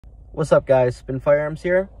What's up, guys? Spin Firearms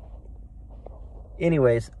here.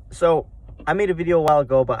 Anyways, so I made a video a while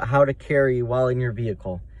ago about how to carry while in your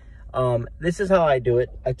vehicle. This is how I do it.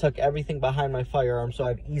 I took everything behind my firearm so I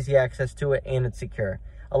have easy access to it and it's secure.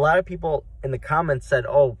 A lot of people in the comments said,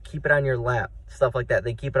 oh, keep it on your lap, stuff like that.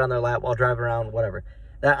 They keep it on their lap while driving around, whatever.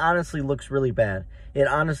 That honestly looks really bad. It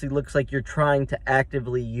honestly looks like you're trying to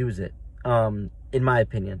actively use it, in my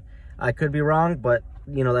opinion. I could be wrong, but,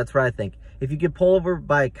 you know, that's what I think. If you get pulled over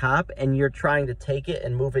by a cop and you're trying to take it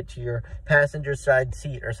and move it to your passenger side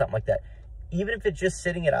seat or something like that, even if it's just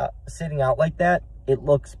sitting out like that, it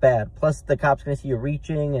looks bad. Plus, the cop's going to see you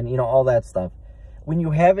reaching and, you know, all that stuff. When you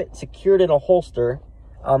have it secured in a holster,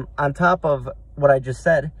 on top of what I just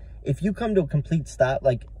said, if you come to a complete stop,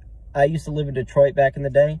 like I used to live in Detroit back in the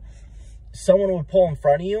day, someone would pull in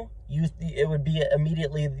front of you, it would be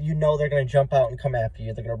immediately, you know, they're going to jump out and come after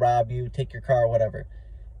you. They're going to rob you, take your car, whatever.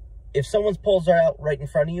 If someone pulls out right in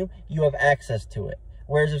front of you, you have access to it.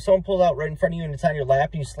 Whereas if someone pulls out right in front of you and it's on your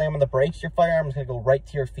lap and you slam on the brakes, your firearm is going to go right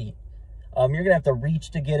to your feet. You're going to have to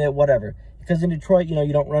reach to get it, whatever. Because in Detroit, you know,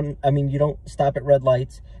 you don't stop at red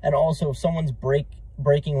lights. And also, if someone's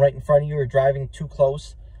braking right in front of you or driving too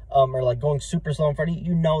close, or like going super slow in front of you,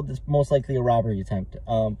 you know that's most likely a robbery attempt.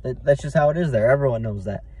 That's just how it is there. Everyone knows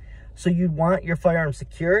that. So you want your firearm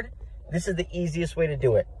secured. This is the easiest way to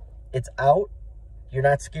do it. It's out. You're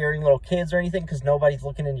not scaring little kids or anything because nobody's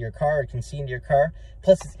looking into your car or can see into your car.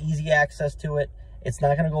 Plus, it's easy access to it. It's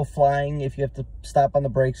not going to go flying if you have to stop on the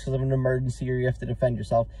brakes because of an emergency or you have to defend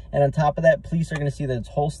yourself. And on top of that, police are going to see that it's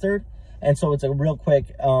holstered. And so it's a real quick,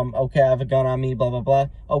 okay, I have a gun on me, blah, blah, blah.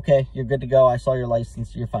 Okay, you're good to go. I saw your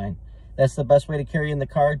license. You're fine. That's the best way to carry in the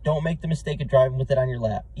car. Don't make the mistake of driving with it on your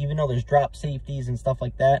lap. Even though there's drop safeties and stuff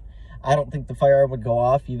like that, I don't think the firearm would go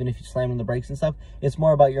off even if you slam on the brakes and stuff. It's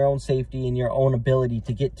more about your own safety and your own ability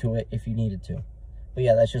to get to it if you needed to. But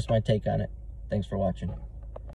yeah, that's just my take on it. Thanks for watching.